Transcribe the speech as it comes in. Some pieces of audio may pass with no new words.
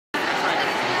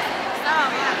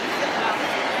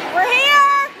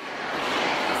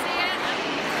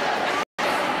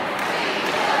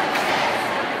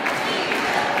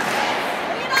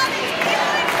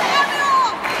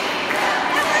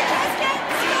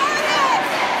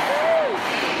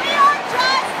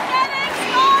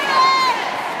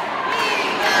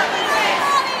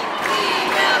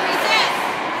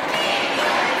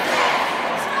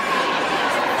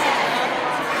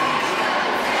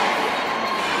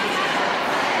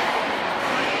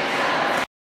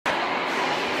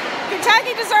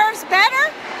deserves better.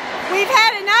 We've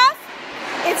had enough.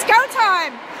 It's go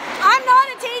time. I'm not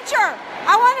a teacher.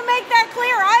 I want to make that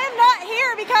clear. I am not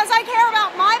here because I care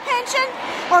about my pension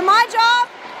or my job.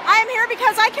 I am here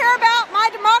because I care about my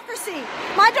democracy.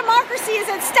 My democracy is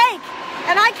at stake.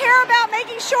 And I care about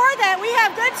making sure that we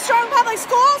have good, strong public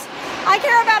schools. I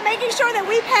care about making sure that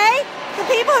we pay the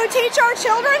people who teach our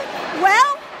children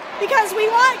well, because we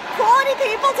want quality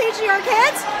people teaching our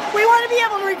kids. We want to be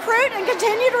able to recruit and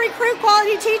continue to recruit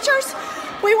quality teachers.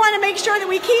 We want to make sure that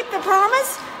we keep the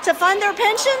promise to fund their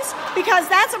pensions, because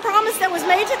that's a promise that was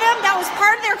made to them. That was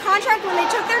part of their contract when they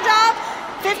took their job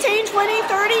 15, 20,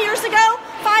 30 years ago,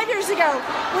 5 years ago.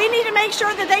 We need to make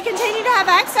sure that they continue to have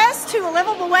access to a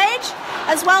livable wage,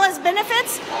 as well as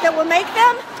benefits that will make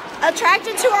them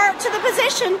attracted to the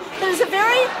position that is a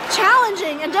very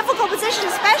challenging and difficult position,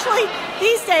 especially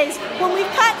these days when we've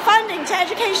cut funding to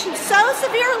education so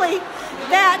severely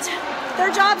that their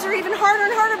jobs are even harder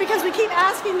and harder because we keep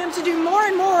asking them to do more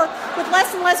and more with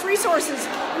less and less resources.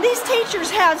 And these teachers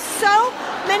have so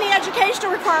many educational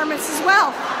requirements as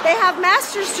well. They have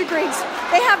master's degrees,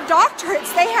 they have doctorates,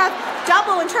 they have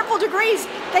double and triple degrees.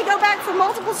 They go back for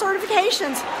multiple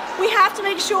certifications. We have to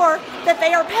make sure that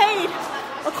they are paid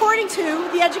according to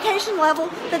the education level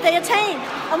that they attain.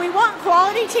 And we want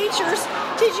quality teachers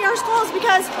teaching our schools,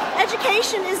 because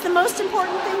education is the most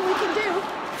important thing we can do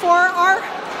for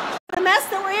the mess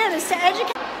that we're in, is to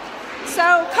educate. So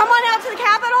come on out to the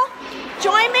Capitol,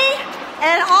 join me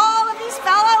and all of these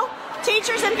fellow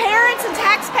teachers and parents and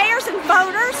taxpayers and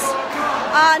voters.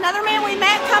 Another man we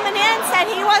met coming in said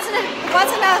he wasn't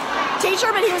a teacher,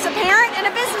 but he was a parent and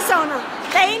a business owner.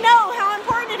 They know how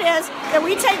important it is that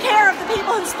we take care of the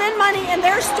people who spend money in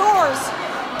their stores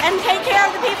and take care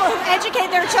of the people who educate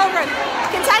their children.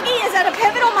 Kentucky is at a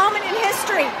pivotal moment in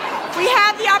history. We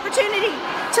have the opportunity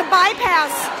to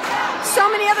bypass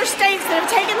so many other states that have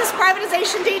taken this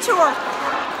privatization detour.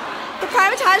 The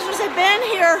privatizers have been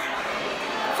here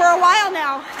for a while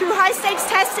now. Through high-stakes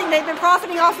testing, they've been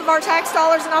profiting off of our tax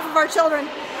dollars and off of our children.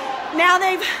 Now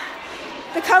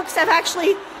the Kochs have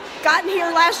actually gotten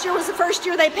here. Last year was the first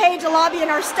year they paid to lobby in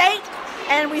our state,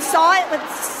 and we saw it with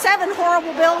 7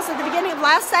 horrible bills at the beginning of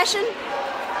last session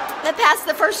that passed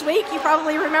the first week. You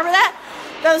probably remember that.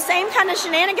 Those same kind of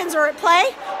shenanigans are at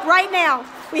play right now.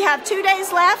 We have 2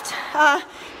 days left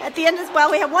at the end of,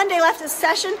 well, we have 1 day left of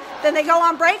session, then they go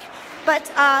on break. But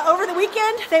over the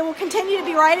weekend, they will continue to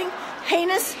be writing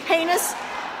heinous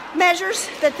measures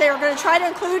that they're going to try to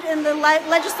include in the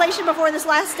legislation before this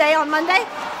last day on Monday.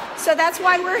 So that's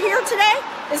why we're here today,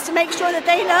 is to make sure that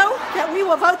they know that we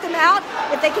will vote them out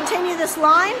if they continue this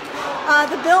line.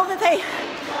 The bill that they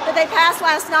passed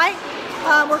last night,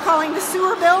 we're calling the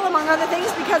sewer bill, among other things,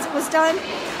 because it was done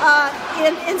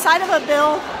inside of a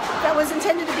bill that was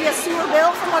intended to be a sewer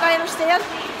bill, from what I understand.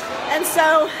 And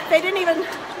so they didn't even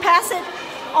pass it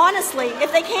honestly. If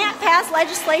they can't pass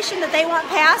legislation that they want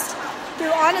passed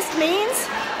through honest means,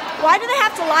 why do they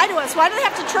have to lie to us? Why do they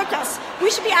have to trick us?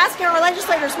 We should be asking our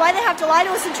legislators why they have to lie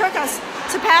to us and trick us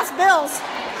to pass bills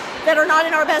that are not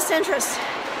in our best interest.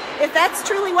 If that's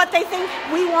truly what they think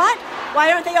we want, why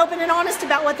aren't they open and honest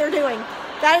about what they're doing?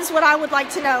 That is what I would like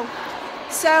to know.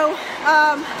 So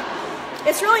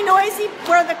it's really noisy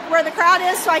where the crowd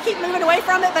is, so I keep moving away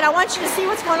from it, but I want you to see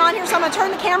what's going on here, so I'm going to turn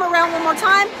the camera around one more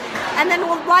time, and then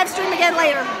we'll live stream again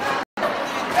later.